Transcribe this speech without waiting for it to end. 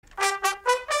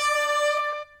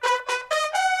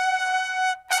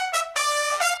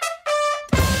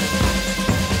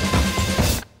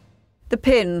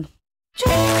pin.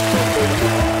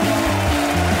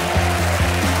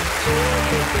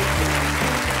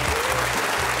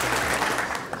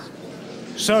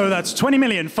 So that's 20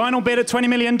 million. Final bid at 20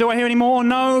 million. Do I hear any more?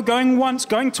 No. Going once,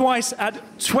 going twice at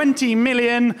 20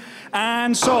 million.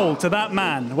 And sold to that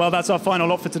man. Well, that's our final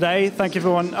lot for today. Thank you,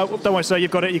 everyone. Oh, don't worry, sir. You've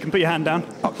got it. You can put your hand down.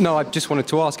 Oh, no, I just wanted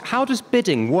to ask, how does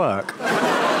bidding work?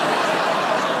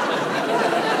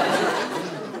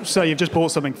 So you've just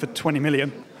bought something for 20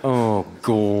 million. Oh,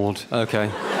 God. OK.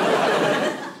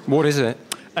 What is it?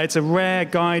 It's a rare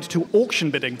guide to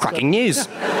auction bidding. Cracking news.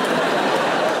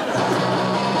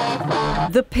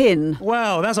 The pin.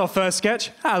 Well, that's our first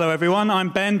sketch. Hello, everyone. I'm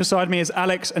Ben. Beside me is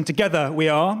Alex, and together we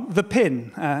are The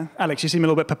Pin. Alex, you seem a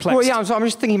little bit perplexed. Well, yeah, I'm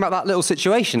just thinking about that little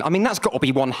situation. I mean, that's got to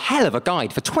be one hell of a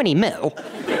guide for 20 mil.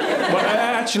 Well,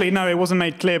 actually, no, it wasn't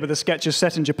made clear, but the sketch is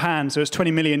set in Japan, so it's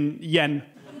 20 million yen.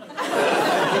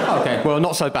 OK, well,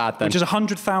 not so bad, then. Which is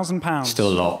 £100,000. Still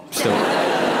a lot.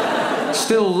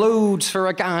 Still loads for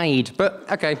a guide, but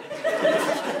OK.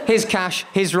 His cash,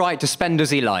 his right to spend as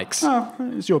he likes. Oh,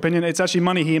 it's your opinion. It's actually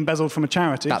money he embezzled from a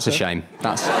charity. That's a shame.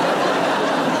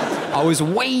 I was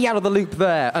way out of the loop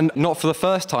there, and not for the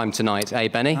first time tonight, eh,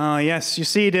 Benny? Ah, yes. You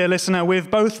see, dear listener, we've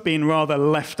both been rather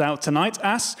left out tonight,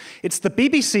 as it's the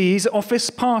BBC's office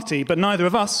party, but neither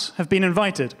of us have been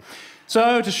invited.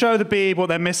 So, to show the Beeb what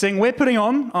they're missing, we're putting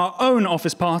on our own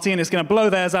office party, and it's going to blow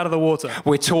theirs out of the water.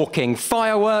 We're talking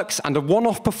fireworks and a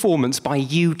one-off performance by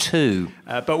U2.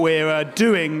 But we're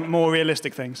doing more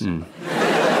realistic things. Can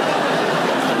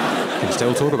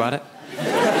still talk about it.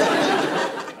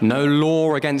 No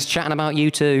law against chatting about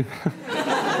U2.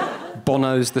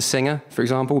 Bono's the singer, for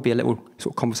example, would be a little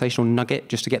sort of conversational nugget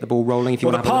just to get the ball rolling. If you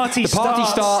want the party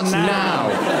starts now.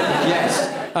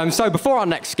 Yes. So before our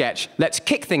next sketch, let's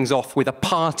kick things off with a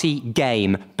party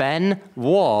game. Ben,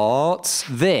 what's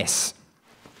this?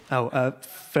 Oh,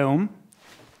 film.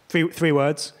 Three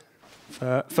words.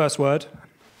 First word.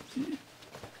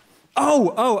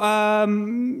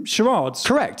 Charades.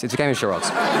 Correct. It's a game of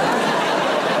charades.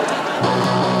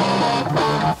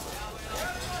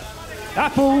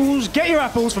 Apples. Get your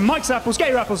apples from Mike's Apples.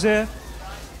 Get your apples here.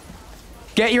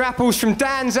 Get your apples from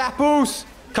Dan's Apples.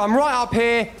 Come right up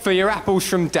here for your apples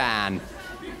from Dan.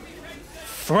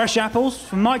 Fresh apples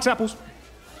from Mike's Apples.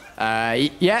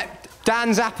 Yeah,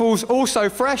 Dan's Apples also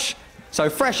fresh. So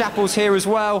fresh apples here as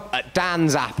well at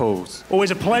Dan's Apples.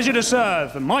 Always a pleasure to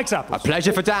serve at Mike's Apples. A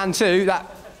pleasure for Dan too.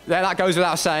 That goes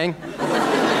without saying.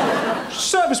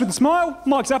 Service with a smile,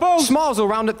 Mike's Apples. Smiles all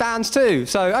round at Dan's too.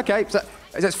 So, OK, so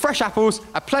it's fresh apples,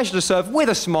 a pleasure to serve with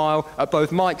a smile at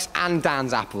both Mike's and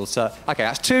Dan's Apples. So, OK,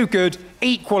 that's two good,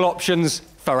 equal options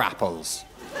for apples.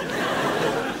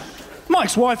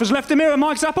 Mike's wife has left him here at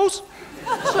Mike's Apples.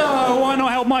 So why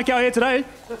not help Mike out here today?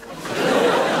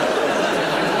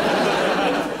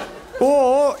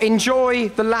 Or enjoy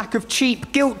the lack of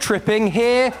cheap guilt-tripping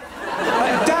here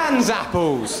at Dan's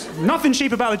Apples. Nothing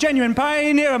cheap about the genuine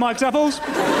pain here at Mike's Apples.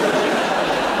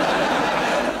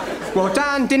 Well,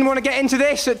 Dan didn't want to get into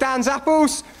this at Dan's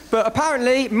Apples, but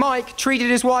apparently Mike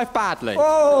treated his wife badly.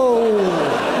 Oh!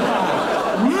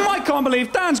 Mike can't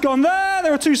believe Dan's gone there.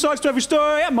 There are two sides to every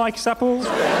story at Mike's Apples.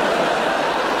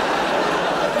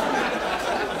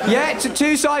 Yeah, it's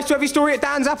two sides to every story at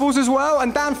Dan's Apples as well,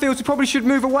 and Dan feels he probably should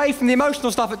move away from the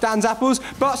emotional stuff at Dan's Apples,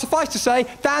 but suffice to say,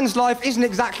 Dan's life isn't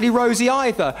exactly rosy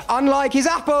either, unlike his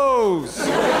apples.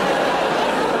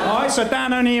 All right, so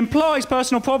Dan only implies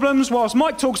personal problems, whilst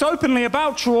Mike talks openly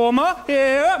about trauma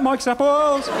here at Mike's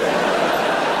Apples.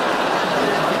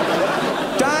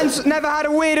 Dan's never had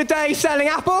a weirder day selling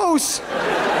apples.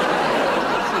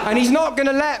 And he's not going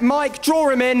to let Mike draw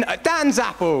him in at Dan's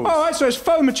Apples. All right, so it's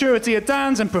faux maturity at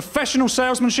Dan's and professional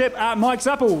salesmanship at Mike's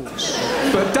Apples.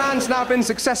 But Dan's now been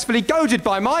successfully goaded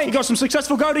by Mike. He got some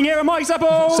successful goading here at Mike's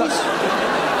Apples.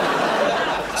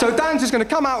 So Dan's just going to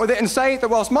come out with it and say that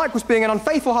whilst Mike was being an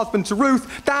unfaithful husband to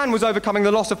Ruth, Dan was overcoming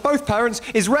the loss of both parents,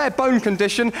 his rare bone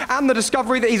condition, and the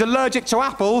discovery that he's allergic to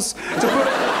apples,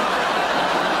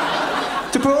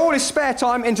 to put all his spare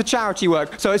time into charity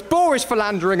work. So it's boorish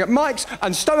philandering at Mike's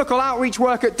and stoical outreach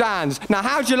work at Dan's. Now,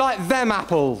 how'd you like them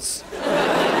apples?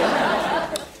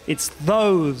 It's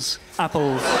those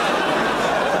apples.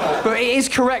 But it is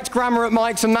correct grammar at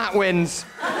Mike's, and that wins.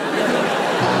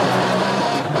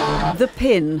 The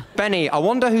pin. Benny, I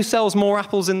wonder who sells more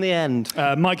apples in the end.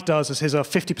 Mike does, as his are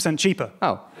 50% cheaper.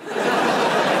 Oh.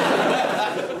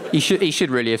 He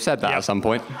should really have said that at some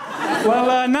point.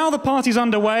 Well, now the party's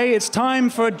underway, it's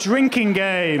time for a drinking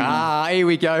game. Ah, here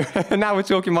we go. Now we're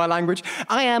talking my language.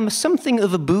 I am something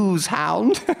of a booze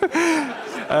hound.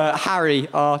 Harry,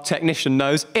 our technician,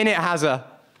 knows. In it has a...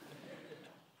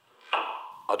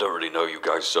 I don't really know you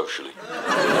guys socially.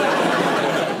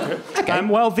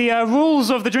 Well, the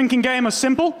rules of the drinking game are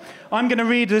simple. I'm going to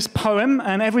read this poem,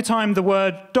 and every time the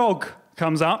word dog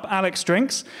comes up, Alex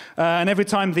drinks. And every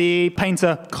time the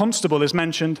painter constable is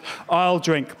mentioned, I'll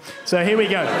drink. So here we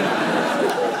go.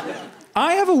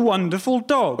 I have a wonderful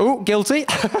dog. Oh, guilty.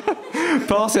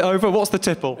 Pass it over. What's the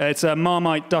tipple? It's a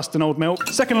Marmite, dust and old milk.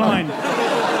 Second line.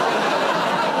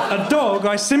 A dog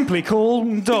I simply call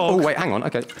dog. Oh, wait, hang on,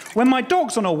 OK. When my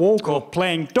dog's on a walk or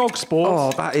playing dog sports...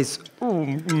 Oh, that is...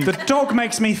 The dog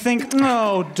makes me think,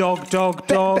 oh, dog.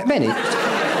 Benny,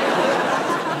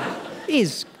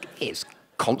 is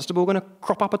Constable going to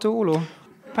crop up at all, or...?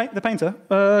 The painter?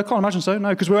 Can't imagine so, no,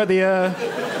 because we're at the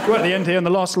end here, and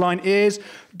the last line is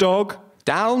dog.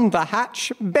 Down the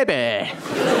hatch, baby.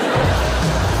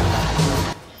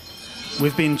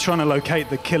 We've been trying to locate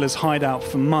the killer's hideout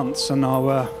for months, and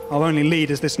our only lead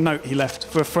is this note he left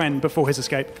for a friend before his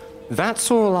escape.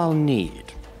 That's all I'll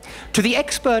need. To the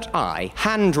expert eye,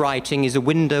 handwriting is a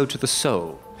window to the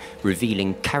soul,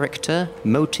 revealing character,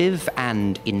 motive,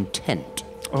 and intent.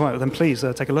 All right, then please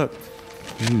take a look.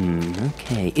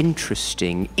 OK,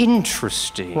 interesting.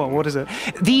 What is it?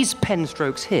 These pen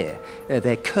strokes here,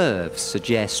 their curves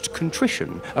suggest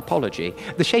contrition, apology.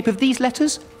 The shape of these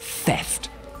letters, theft.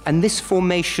 And this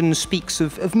formation speaks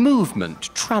of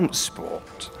movement,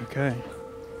 transport. OK.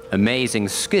 Amazing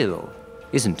skill,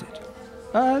 isn't it?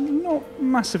 Not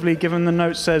massively, given the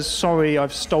note says, sorry,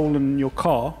 I've stolen your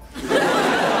car.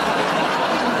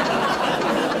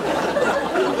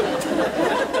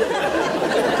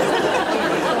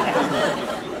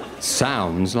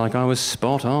 Sounds like I was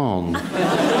spot on.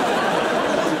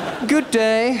 Good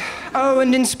day. Oh,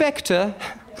 and Inspector,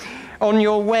 on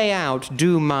your way out,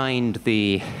 do mind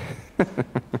the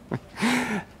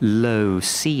low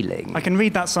ceiling. I can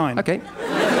read that sign. OK.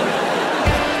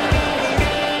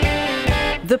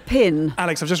 The pin.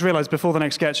 Alex, I've just realised before the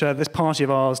next sketch, this party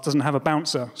of ours doesn't have a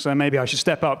bouncer, so maybe I should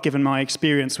step up, given my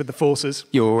experience with the forces.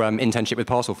 Your internship with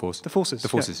Parcel Force? The forces. The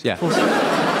forces, yeah. Forces.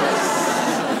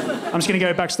 I'm just going to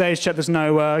go backstage, check there's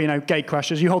no, gate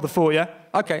crashes. You hold the fort, yeah?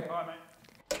 OK. All right,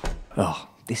 mate. Oh,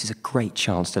 this is a great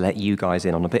chance to let you guys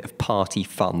in on a bit of party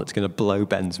fun that's going to blow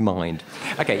Ben's mind.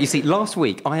 OK, you see, last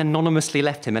week I anonymously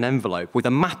left him an envelope with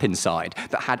a map inside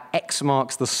that had X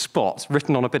marks the spot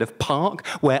written on a bit of park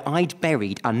where I'd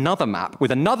buried another map with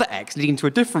another X leading to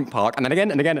a different park, and then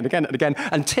again and again and again and again,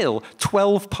 until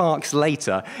 12 parks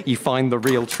later you find the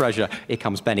real treasure. Here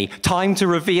comes Benny. Time to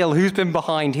reveal who's been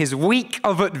behind his week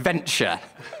of adventure.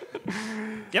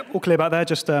 Yep, all clear back there.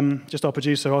 Just our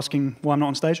producer asking why I'm not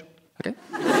on stage. OK.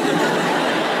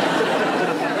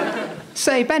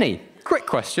 Say, Benny, quick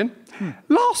question.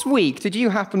 Last week, did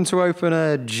you happen to open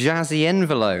a jazzy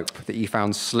envelope that you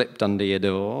found slipped under your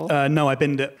door? No, I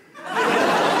binned it.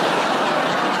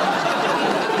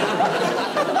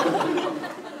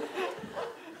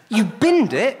 You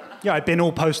binned it? Yeah, I bin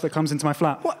all post that comes into my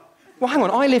flat. What? Well, hang on,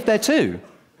 I live there too.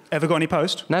 Ever got any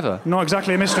post? Never. Not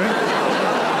exactly a mystery.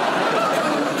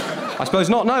 I suppose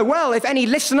not, no. Well, if any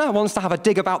listener wants to have a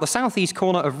dig about the southeast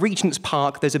corner of Regent's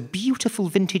Park, there's a beautiful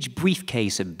vintage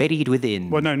briefcase buried within.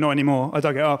 Well, no, not anymore. I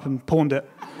dug it up and pawned it.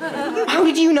 How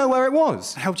did you know where it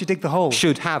was? How'd you dig the hole?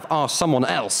 Should have asked someone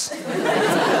else.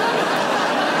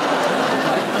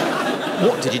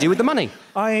 What did you do with the money?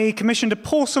 I commissioned a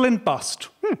porcelain bust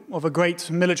of a great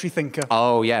military thinker.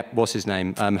 Oh, yeah. What's his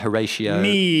name? Horatio...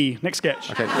 Me. Next sketch.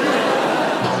 OK.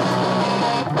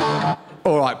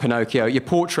 All right, Pinocchio, your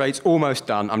portrait's almost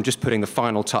done. I'm just putting the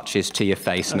final touches to your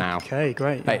face now. OK,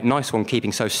 great. Hey, nice one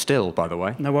keeping so still, by the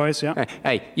way. No worries, yeah.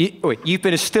 Hey, you've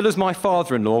been as still as my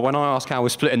father-in-law when I ask how we're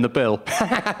splitting the bill.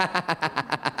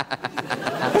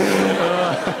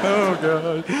 Oh,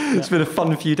 God. It's been a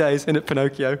fun few days, isn't it,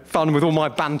 Pinocchio? Fun with all my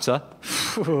banter.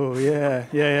 Oh, yeah.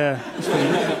 It's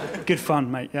been good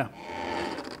fun, mate, yeah.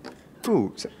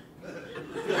 Ooh.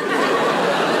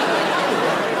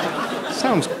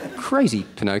 Sounds crazy,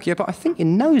 Pinocchio, but I think your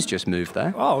nose just moved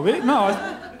there. Oh, really? No,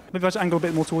 maybe I just angle a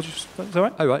bit more towards you. Is that all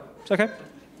right? Oh, right. It's OK?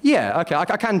 Yeah, OK, I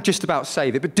can just about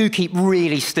save it, but do keep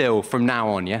really still from now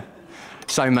on, yeah?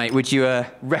 So, mate, would you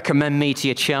recommend me to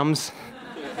your chums?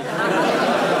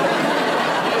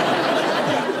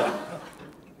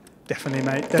 Definitely,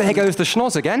 mate. Definitely. There goes the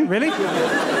schnoz again. Really?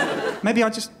 Maybe I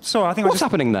just... Sorry, I think What's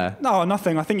happening there? No,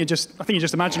 nothing. I think you're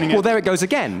just imagining it. Well, there it goes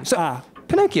again. So,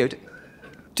 Pinocchio,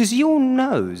 does your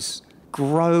nose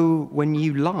grow when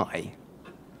you lie?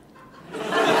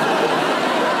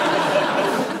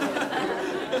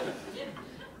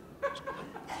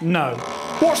 No.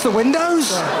 Watch the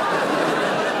windows!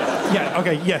 Yeah,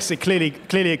 okay, yes, clearly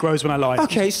it grows when I lie.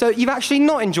 Okay, so you've actually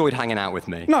not enjoyed hanging out with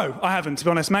me? No, I haven't, to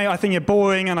be honest, mate. I think you're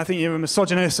boring, and I think you're a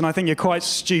misogynist, and I think you're quite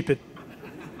stupid.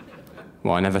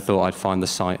 Well, I never thought I'd find the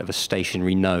sight of a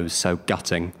stationary nose so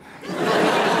gutting.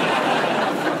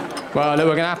 Well, look,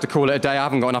 we're going to have to call it a day. I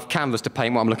haven't got enough canvas to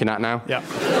paint what I'm looking at now. Yeah.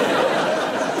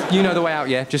 You know the way out,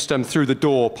 yeah? Just through the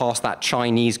door past that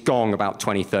Chinese gong about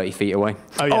 20, 30 feet away.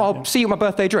 Oh, yeah. I'll see you at my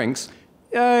birthday drinks.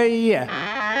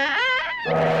 Yeah.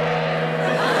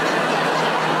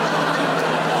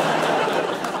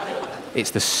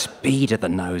 It's the speed of the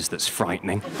nose that's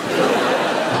frightening.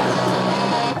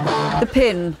 The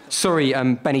pin. Sorry,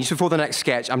 Benny, just before the next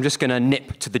sketch, I'm just going to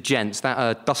nip to the gents.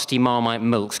 That dusty Marmite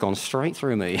milk's gone straight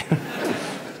through me.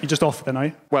 You're just off then, are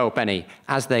you? Well, Benny,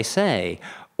 as they say,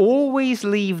 always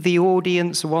leave the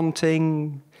audience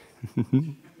wanting...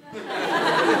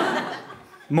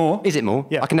 More. Is it more?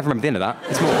 Yeah. I can never remember the end of that.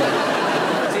 It's more.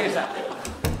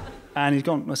 And he's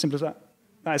gone, as simple as that.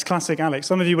 That is classic Alex.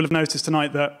 Some of you will have noticed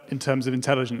tonight that, in terms of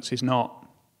intelligence, he's not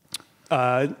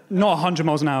 100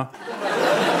 miles an hour.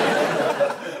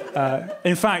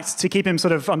 In fact, to keep him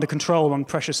sort of under control on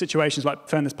pressure situations like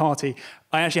throwing this party,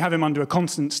 I actually have him under a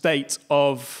constant state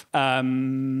of...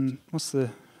 what's the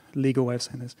legal way of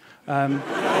saying this?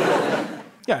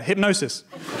 Hypnosis.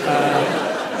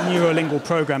 Neurolingual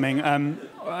programming.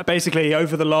 Basically,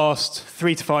 over the last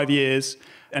 3 to 5 years,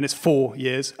 and it's 4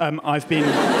 years, I've been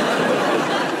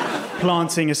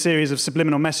planting a series of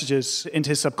subliminal messages into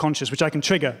his subconscious, which I can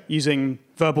trigger using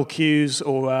verbal cues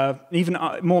or even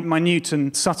more minute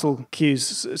and subtle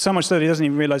cues, so much so that he doesn't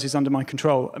even realise he's under my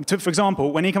control. For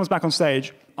example, when he comes back on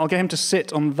stage, I'll get him to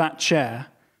sit on that chair,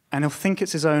 and he'll think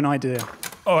it's his own idea.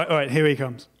 All right, here he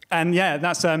comes. And yeah,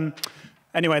 that's...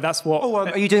 Anyway, that's what... Oh,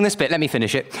 are you doing this bit? Let me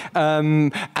finish it.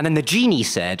 And then the genie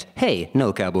said, hey,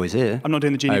 no cowboys here. I'm not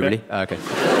doing the genie bit. Really? Oh, okay.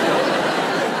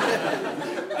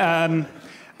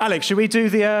 Alex, should we do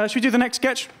the next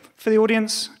sketch for the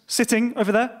audience sitting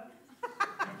over there?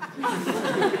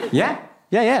 Yeah,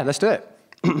 let's do it.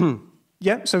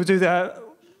 Yeah, so we'll do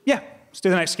let's do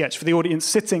the next sketch for the audience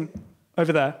sitting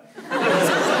over there.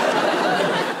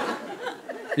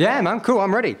 Yeah, man, cool,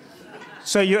 I'm ready.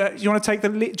 So you want to take the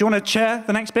lead? Do you want to chair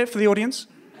the next bit for the audience?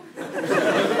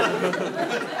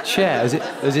 Chair, as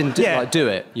in like do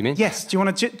it, you mean? Yes, do you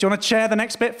want to chair the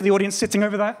next bit for the audience sitting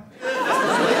over there?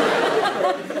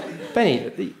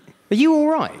 Benny, are you all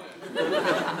right?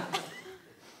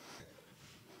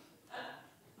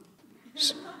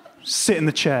 Sit in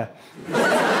the chair.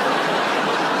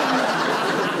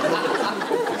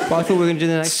 Well, I thought we were going to do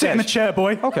the next Sit in the chair,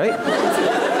 boy. Okay.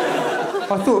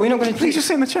 I thought we're not going to... Please just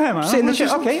sit in the chair, man. Sit in the chair,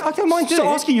 okay, I don't mind doing it.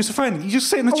 Stop asking you as a friend. You just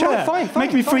sit in the chair. Right, fine.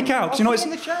 Making me freak out. I'll sit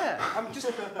in the chair. I'm just...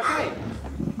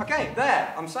 Okay,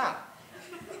 there, I'm sat.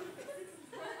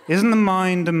 Isn't the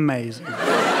mind amazing?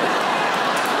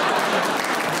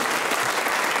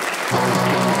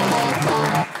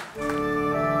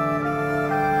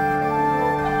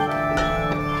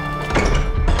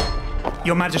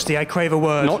 Your Majesty, I crave a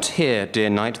word. Not here, dear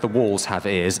knight. The walls have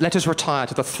ears. Let us retire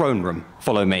to the throne room.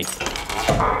 Follow me.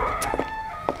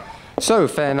 So,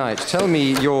 fair knight, tell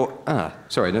me your...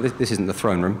 sorry, no, this isn't the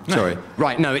throne room. No. Sorry.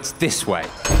 Right, no, it's this way.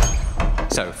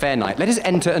 So, fair knight, let us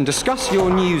enter and discuss your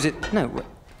news... No,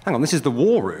 hang on, this is the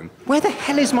war room. Where the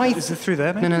hell is my... Is it through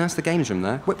there, mate? No, that's the games room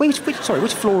there. Which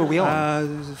floor are we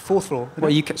on? 4th floor.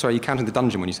 Well, you counting the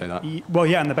dungeon when you say that? Well,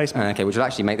 yeah, in the basement. Okay, which will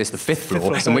actually make this the 5th floor,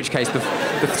 floor, in which case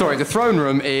the throne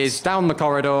room is down the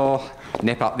corridor,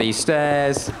 nip up these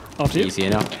stairs, easy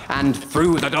enough, and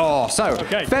through the door. So,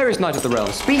 fairest knight of the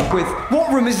realm, speak with...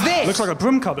 What room is this? Looks like a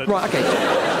broom cupboard. Right, okay.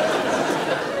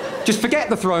 Just forget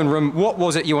the throne room. What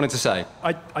was it you wanted to say?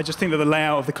 I just think that the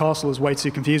layout of the castle is way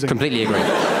too confusing. Completely agree.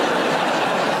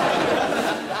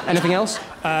 Anything else?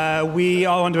 We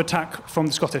are under attack from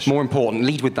the Scottish. More important,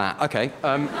 lead with that. Okay.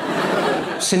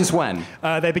 Since when?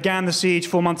 They began the siege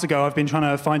 4 months ago. I've been trying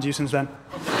to find you since then.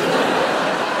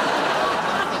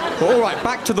 Well, all right,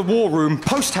 back to the war room,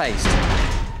 post-haste.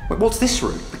 Wait, what's this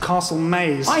room? The castle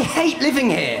maze. I hate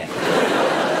living here!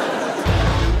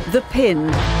 The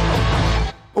pin.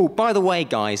 Oh, by the way,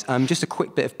 guys, just a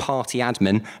quick bit of party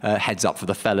admin, heads up for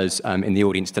the fellas in the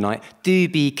audience tonight. Do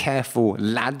be careful,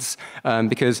 lads,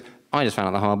 because I just found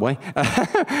out the hard way.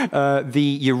 The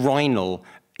urinal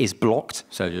is blocked,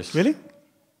 so just... Really?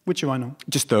 Which urinal?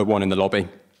 Just the one in the lobby.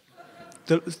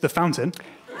 The fountain?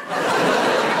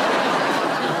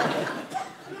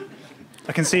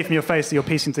 I can see from your face that you're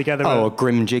piecing together... Oh, a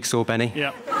grim jigsaw, Benny.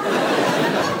 Yeah.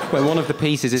 Where one of the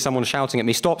pieces is someone shouting at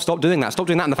me, stop doing that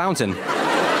in the fountain.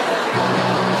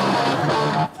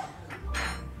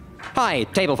 Hi,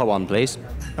 table for one, please.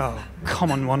 Oh,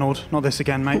 come on, Ronald. Not this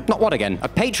again, mate. Not what again? A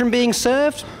patron being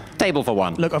served? Table for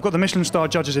one. Look, I've got the Michelin star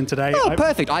judges in today. Oh,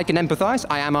 perfect. I can empathise.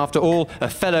 I am, after all, a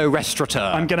fellow restaurateur.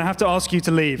 I'm going to have to ask you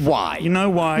to leave. Why? You know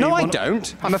why? No, I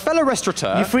don't. I'm a fellow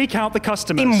restaurateur. You freak out the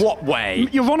customers. In what way?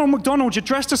 You're Ronald McDonald. You're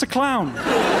dressed as a clown.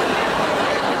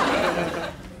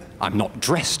 I'm not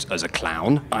dressed as a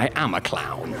clown. I am a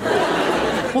clown.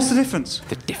 What's the difference?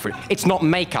 It's not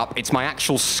makeup, it's my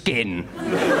actual skin.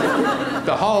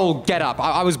 The whole get-up.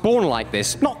 I was born like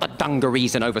this. Not the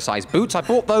dungarees and oversized boots. I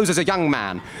bought those as a young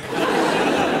man.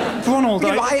 Ronald,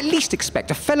 I at least expect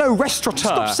a fellow restaurateur.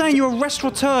 Stop saying you're a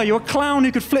restaurateur. You're a clown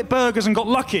who could flip burgers and got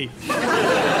lucky.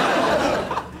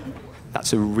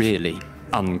 That's a really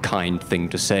unkind thing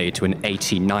to say to an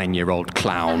 89-year-old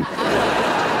clown.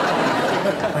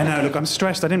 I know, look, I'm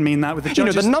stressed. I didn't mean that with the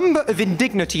judges. You know, the number of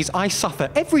indignities I suffer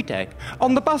every day.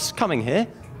 On the bus coming here,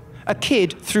 a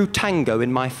kid threw tango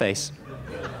in my face.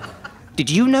 Did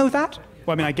you know that?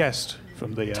 Well, I mean, I guessed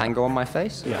from the... Tango on my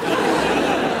face? Yeah.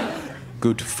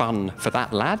 Good fun for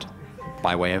that lad.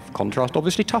 By way of contrast,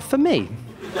 obviously tough for me.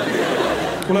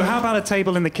 Well, look, how about a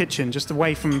table in the kitchen, just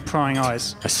away from prying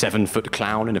eyes? A 7-foot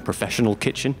clown in a professional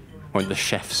kitchen? Won't the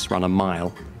chefs run a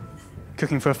mile?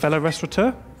 Cooking for a fellow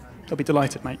restaurateur? I'll be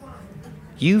delighted, mate.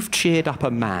 You've cheered up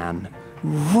a man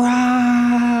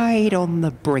right on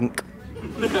the brink.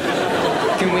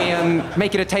 Can we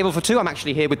make it a table for two? I'm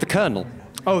actually here with the Colonel.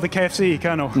 Oh, the KFC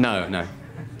Colonel. No.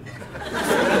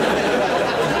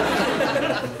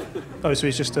 Oh, so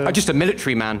he's just a... Just a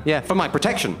military man, yeah, for my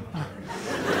protection.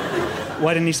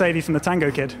 Why didn't he save you from the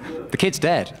tango kid? The kid's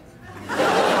dead.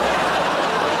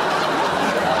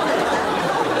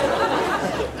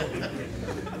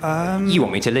 You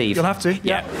want me to leave? You'll have to.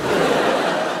 Yeah.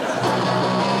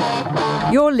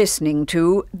 You're listening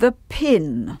to The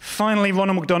Pin. Finally,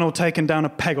 Ronald McDonald taken down a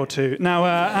peg or two. Now,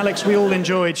 Alex, we all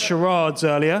enjoyed charades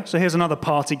earlier, so here's another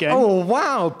party game. Oh,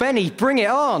 wow, Benny, bring it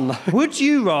on. Would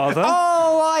you rather...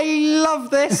 Oh, I love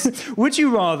this. Would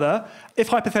you rather, if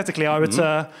hypothetically I were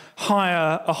to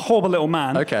hire a horrible little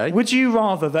man... Okay. Would you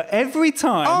rather that every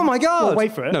time... Oh, my God. Well,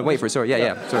 wait for it. No, wait for it, sorry.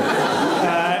 Yeah, sorry.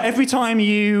 Every time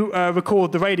you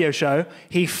record the radio show,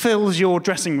 he fills your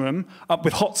dressing room up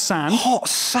with hot sand. Hot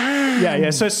sand?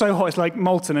 Yeah, so it's so hot, it's like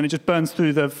molten, and it just burns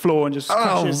through the floor and just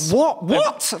crashes. What?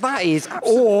 That is...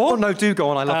 Or... Oh, no, do go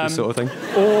on. I love this sort of thing.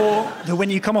 Or that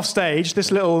when you come off stage,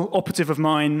 this little operative of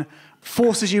mine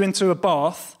forces you into a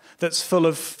bath that's full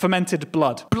of fermented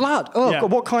blood. Blood? Oh, Yeah.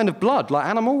 God, what kind of blood? Like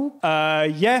animal?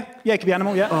 Yeah, it could be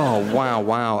animal, yeah. Oh,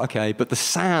 wow, okay. But the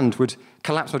sand would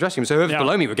collapse my dressing room, so whoever's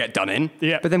below me would get done in.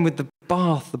 Yeah. But then with the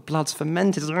bath, the blood's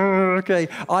fermented. Okay.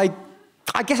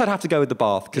 I guess I'd have to go with the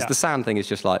bath, because the sand thing is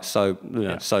just like so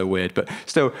weird. But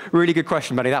still, really good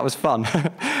question, Benny. That was fun.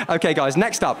 Okay, guys,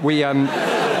 next up, we...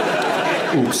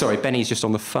 Oh, sorry, Benny's just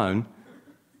on the phone.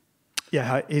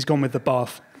 Yeah, he's gone with the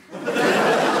bath.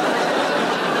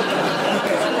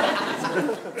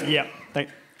 Yeah.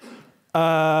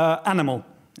 Animal.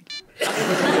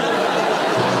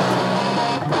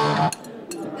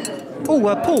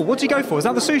 Oh, Paul, what did you go for? Is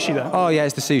that the sushi there? Oh, yeah,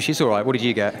 it's the sushi. It's all right. What did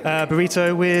you get?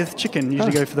 Burrito with chicken.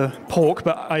 Usually go for the pork,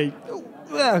 but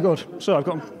oh, God. Sorry, I've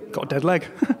got a dead leg.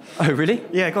 Oh, really?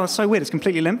 Yeah, God, it's so weird. It's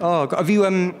completely limp. Oh, God. Have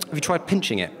you tried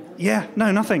pinching it? Yeah,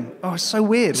 no, nothing. Oh, it's so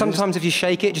weird. Sometimes if you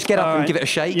shake it, just get up and give it a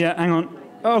shake. Yeah, hang on.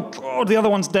 Oh, God, the other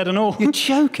one's dead and all. You're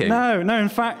joking? No, in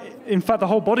fact, the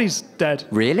whole body's dead.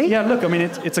 Really? Yeah, look, I mean,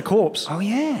 it's a corpse. Oh,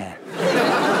 yeah.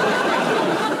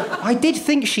 I did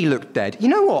think she looked dead. You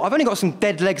know what? I've only got some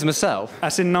dead legs myself.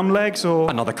 As in numb legs, or...?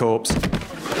 Another corpse.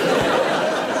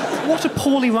 What a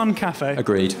poorly run cafe.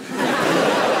 Agreed.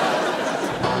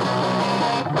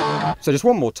 So just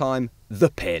one more time, The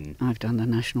Pin. I've done the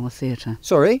National Theatre.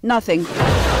 Sorry? Nothing.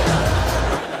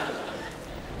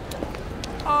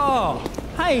 Oh,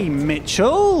 hey,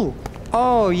 Mitchell.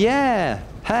 Oh, yeah.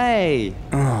 Hey.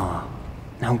 Oh.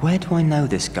 Now, where do I know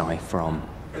this guy from?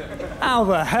 How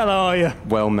the hell are you?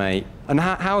 Well, mate. And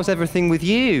how's everything with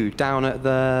you down at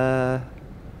the...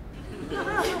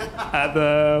 At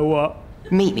the what?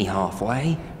 Meet me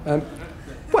halfway.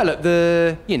 Well, at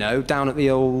the, down at the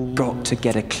old... Got to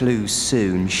get a clue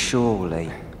soon, surely.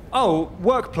 Oh,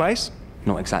 workplace.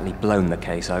 Not exactly blown the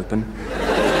case open.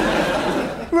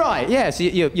 Right, yeah, so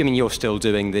you mean you're still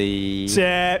doing the...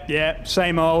 Yeah,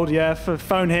 same old, yeah.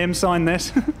 Phone him, sign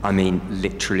this. I mean,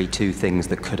 literally two things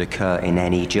that could occur in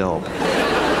any job.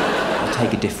 I'll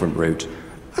take a different route.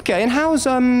 Okay, and how's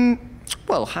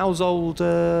old,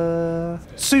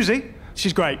 Susie?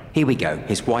 She's great. Here we go.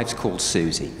 His wife's called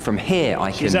Susie. From here,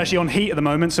 I can... She's actually on heat at the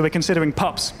moment, so we're considering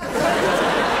pups.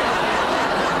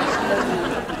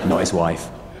 Not his wife.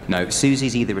 No,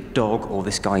 Susie's either a dog or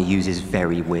this guy uses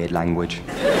very weird language.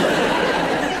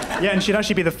 Yeah, and she'd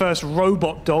actually be the first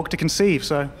robot dog to conceive,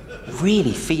 so...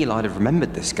 Really feel I'd have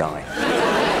remembered this guy.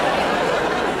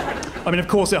 I mean, of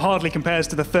course, it hardly compares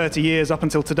to the 30 years up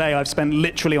until today I've spent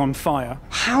literally on fire.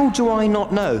 How do I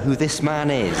not know who this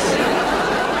man is?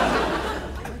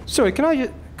 Sorry, can I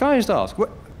just ask,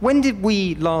 when did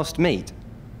we last meet?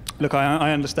 Look,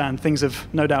 I understand. Things have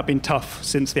no doubt been tough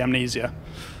since the amnesia.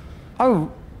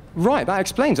 Oh, right, that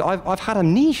explains it. I've had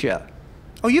amnesia.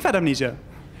 Oh, you've had amnesia?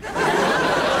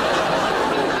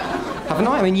 Haven't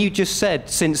I? I mean, you just said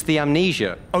since the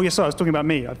amnesia. Oh, yes, sorry, I was talking about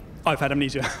me. I've had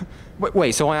amnesia.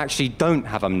 Wait, so I actually don't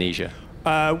have amnesia?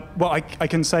 Well, I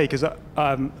can say, because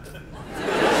I've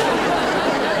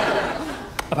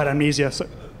had amnesia, so...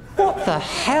 What the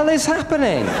hell is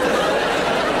happening?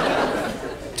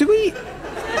 Do we...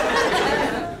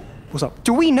 What's up?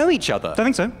 Do we know each other?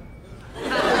 Don't think so.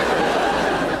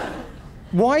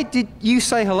 Why did you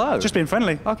say hello? Just being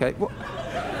friendly. Okay, well...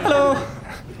 Hello.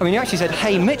 I mean, you actually said,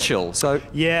 hey, Mitchell, so...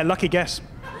 Yeah, lucky guess.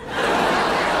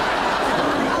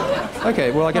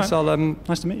 Okay, well, I guess All right. I'll,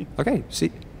 Nice to meet you. Okay,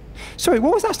 see... Sorry,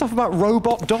 what was that stuff about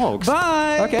robot dogs?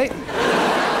 Bye! Okay.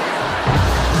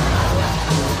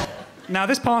 Now,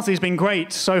 this party's been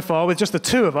great so far with just the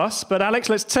two of us, but Alex,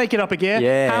 let's take it up a gear.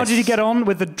 Yes. How did you get on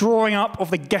with the drawing up of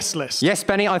the guest list? Yes,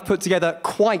 Benny, I've put together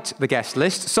quite the guest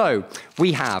list. So,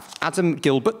 we have Adam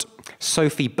Gilbert,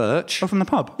 Sophie Birch... Oh, from the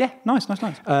pub? Yeah. Nice, nice,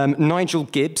 nice. Nigel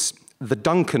Gibbs, the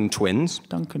Duncan twins.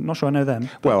 Duncan, not sure I know them.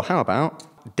 Well, how about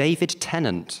David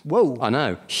Tennant? Whoa. I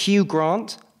know. Hugh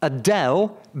Grant,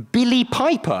 Adele, Billy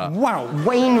Piper. Wow.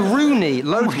 Wayne Rooney,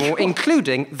 loads more,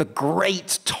 including the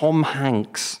great Tom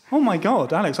Hanks. Oh my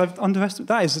God, Alex, I've underestimated.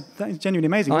 That is genuinely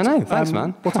amazing. I know, thanks,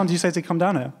 man. What time did you say to come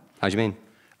down here? How do you mean?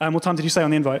 What time did you say on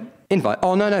the invite? Invite?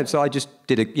 Oh, no. So I just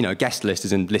did a, guest list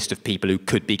as in list of people who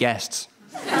could be guests.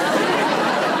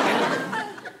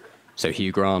 So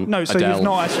Hugh Grant, No, so Adele. you've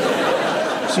not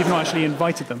actually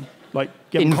invited them? Like,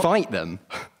 Invite them?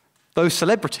 Those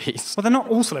celebrities? Well, they're not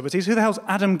all celebrities. Who the hell's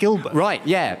Adam Gilbert? Right,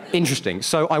 yeah, interesting.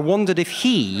 So I wondered if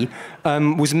he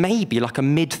was maybe like a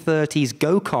mid-30s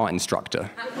go-kart instructor.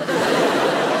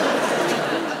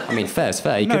 I mean, fair's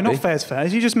fair, he No, could not be. fair's fair.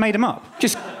 You just made him up.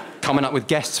 Just coming up with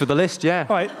guests for the list, yeah.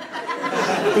 All right.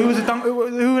 Who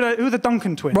are the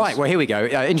Duncan twins? Right, well, here we go.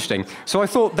 Interesting. So I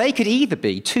thought they could either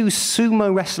be two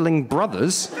sumo wrestling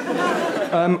brothers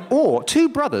or two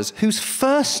brothers whose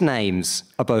first names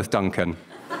are both Duncan.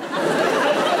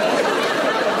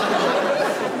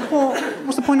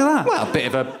 What's the point of that? Well, a bit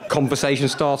of a conversation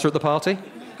starter at the party.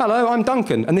 Hello, I'm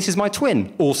Duncan, and this is my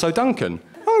twin, also Duncan.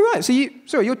 Oh, right,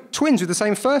 so you're twins with the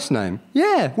same first name?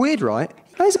 Yeah, weird, right?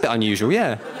 That is a bit unusual,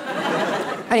 yeah.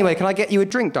 Anyway, can I get you a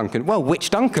drink, Duncan? Well, which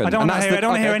Duncan? I don't want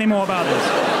to hear any more about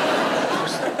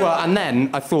this. Well, and then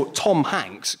I thought Tom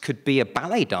Hanks could be a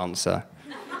ballet dancer.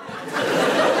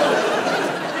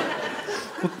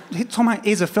 Well, Tom Hanks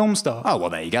is a film star. Oh, well,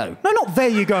 there you go. No, not there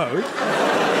you go.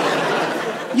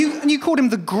 You called him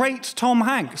the great Tom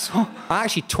Hanks. I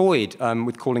actually toyed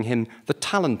with calling him the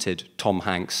talented Tom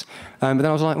Hanks. But then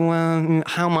I was like, well,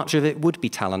 how much of it would be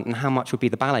talent and how much would be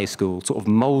the ballet school sort of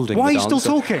moulding Why the are you still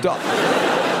dancer? talking?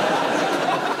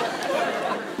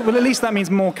 Well, at least that means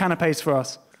more canapes for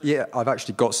us. Yeah, I've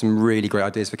actually got some really great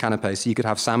ideas for canapes. So you could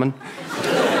have salmon.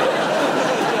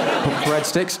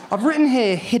 Breadsticks. I've written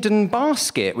here hidden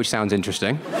basket, which sounds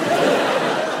interesting.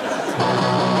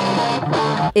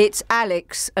 It's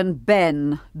Alex and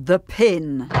Ben, the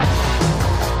Pin.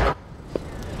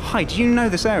 Hi, do you know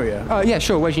this area? Yeah,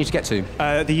 sure. Where do you need to get to?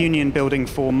 The Union Building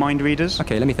for Mind Readers.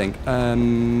 OK, let me think.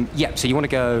 Yeah, so you want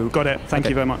to go... Got it. Thank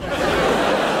you very much.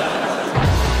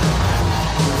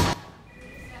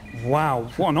 Wow,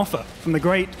 what an offer from the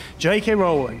great J.K.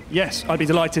 Rowling. Yes, I'd be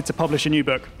delighted to publish a new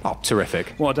book. Oh,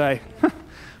 terrific. What a day.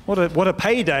 What a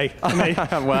payday for me.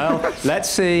 Well, let's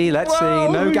see.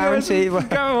 No guarantee.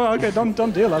 Okay, done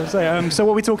deal, I would say. So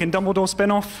what are we talking? Dumbledore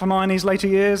spin-off, Hermione's later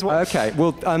years? What? OK,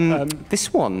 well,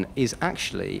 this one is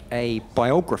actually a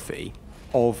biography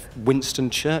of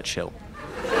Winston Churchill.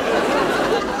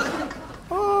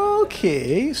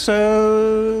 OK,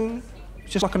 so...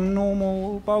 just like a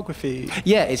normal biography.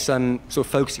 Yeah, it's sort of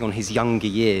focusing on his younger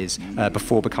years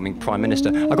before becoming Prime Minister.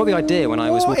 I got the idea when I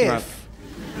was walking around...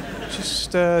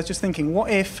 Just thinking, what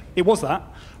if it was that,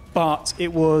 but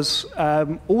it was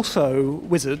also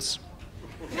wizards?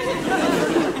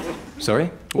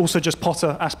 Sorry? Also just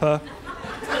Potter, as per.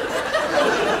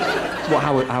 What,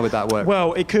 how would that work?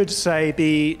 Well, it could, say,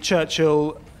 be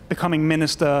Churchill becoming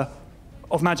Minister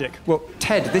of Magic. Well,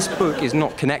 Ted, this book is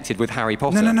not connected with Harry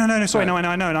Potter. No, sorry, no,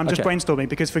 I know, and I'm just brainstorming,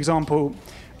 because, for example,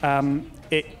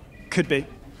 it could be.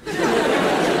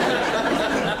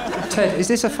 Ted, is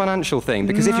this a financial thing?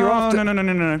 Because if you're after... No, nothing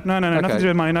to do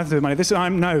with money, nothing to do with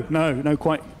money.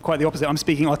 Quite the opposite. I'm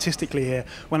speaking artistically here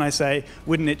when I say,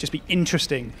 wouldn't it just be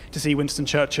interesting to see Winston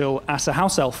Churchill as a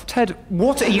house elf? Ted,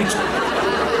 what are you...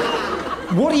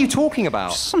 What are you talking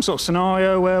about? Some sort of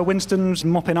scenario where Winston's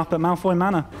mopping up at Malfoy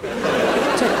Manor.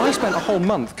 Ted, I spent a whole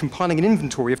month compiling an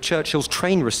inventory of Churchill's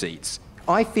train receipts.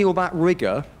 I feel that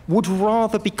rigour would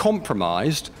rather be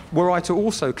compromised were I to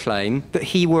also claim that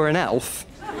he were an elf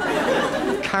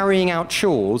carrying out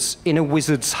chores in a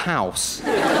wizard's house.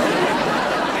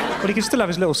 But he can still have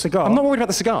his little cigar. I'm not worried about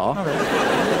the cigar.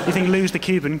 Okay. You think Lou's the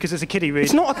Cuban because it's a kiddie read?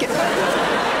 It's not a...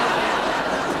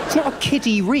 It's not a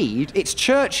kiddie read, it's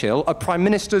Churchill, a Prime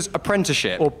Minister's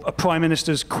apprenticeship. Or a Prime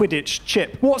Minister's Quidditch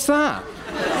chip. What's that?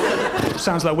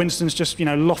 Sounds like Winston's just,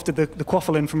 lofted the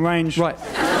quaffle in from range. Right.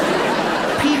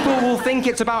 People will think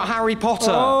it's about Harry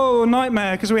Potter. Oh,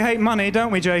 nightmare, because we hate money,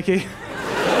 don't we, Jakey?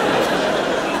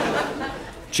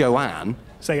 Joanne?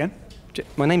 Say again?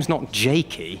 My name's not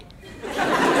Jakey.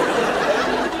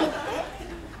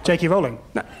 Jakey Rowling?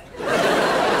 No.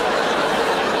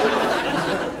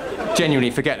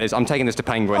 Genuinely, forget this. I'm taking this to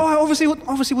Penguin. Oh, obviously we'll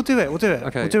do it. We'll do it.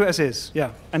 Okay. We'll do it as is,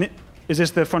 yeah. And is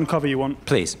this the front cover you want?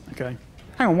 Please. Okay.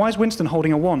 Hang on, why is Winston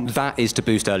holding a wand? That is to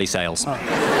boost early sales. Oh.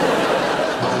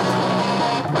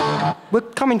 We're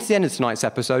coming to the end of tonight's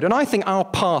episode, and I think our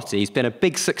party's been a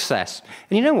big success.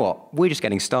 And you know what? We're just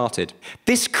getting started.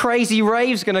 This crazy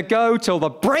rave's gonna go till the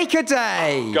break of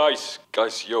day! Guys,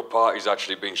 your party's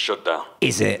actually been shut down.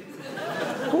 Is it?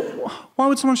 Why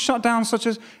would someone shut down such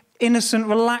an innocent,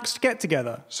 relaxed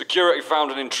get-together? Security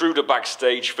found an intruder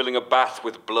backstage filling a bath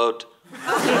with blood.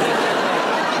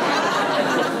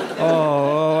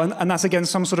 Oh, and that's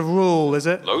against some sort of rule, is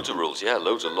it? Loads of rules, yeah,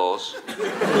 loads of laws.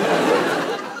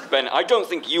 Ben, I don't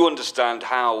think you understand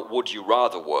how Would You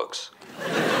Rather works.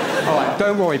 All right,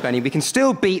 don't worry, Benny. We can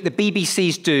still beat the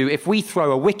BBC's do if we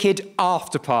throw a wicked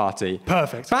after-party.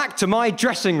 Perfect. Back to my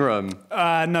dressing room.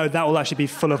 No, that will actually be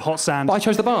full of hot sand. I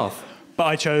chose the bath. But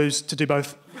I chose to do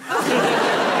both.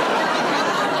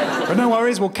 But no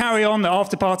worries, we'll carry on the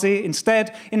after-party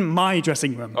instead in my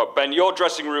dressing room. Oh, Ben, your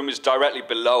dressing room is directly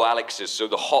below Alex's, so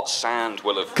the hot sand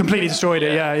will have... Completely destroyed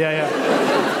it,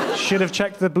 yeah. Should have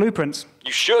checked the blueprints.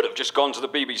 You should have just gone to the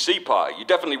BBC party. You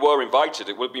definitely were invited.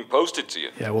 It would have been posted to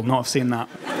you. Yeah, we'll not have seen that.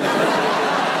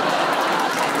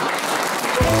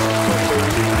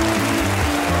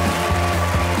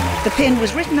 The Pin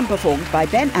was written and performed by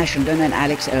Ben Ashenden and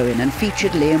Alex Owen and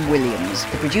featured Liam Williams.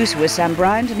 The producer was Sam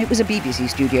Bryant and it was a BBC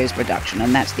Studios production,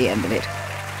 and that's the end of it.